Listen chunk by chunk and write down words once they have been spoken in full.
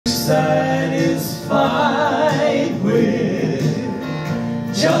satisfied with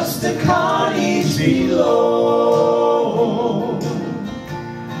just a cottage below,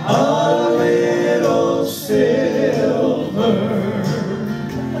 a little silver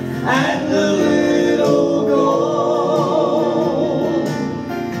and a little gold.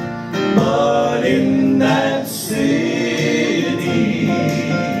 But in that city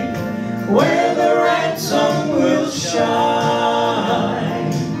where the ransom will shine,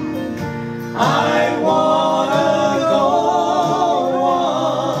 I wanna go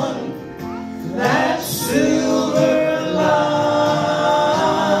on that silver line.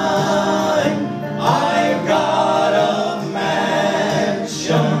 I've got a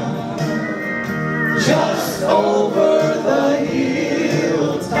mansion just over the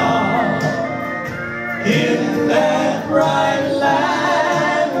hilltop in that bright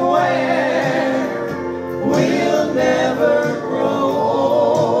land where we'll never grow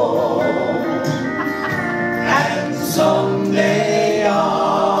old. And someday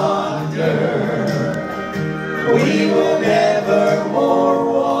yonder we will never more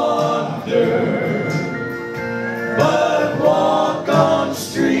wander, but walk on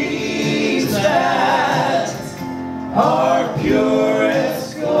streets that are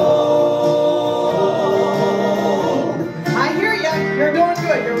purest gold. I hear ya. You're doing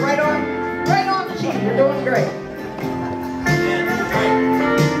good. You're right on the key. You're doing great.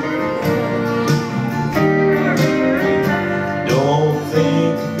 Don't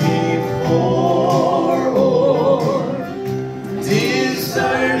think before or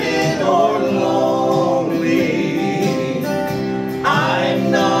deserted or lonely.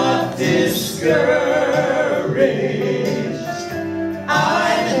 I'm not discouraged.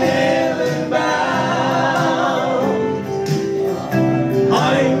 I'm heaven bound.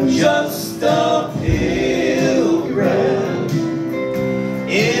 I'm just a pilgrim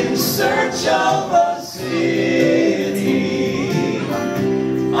in search of a city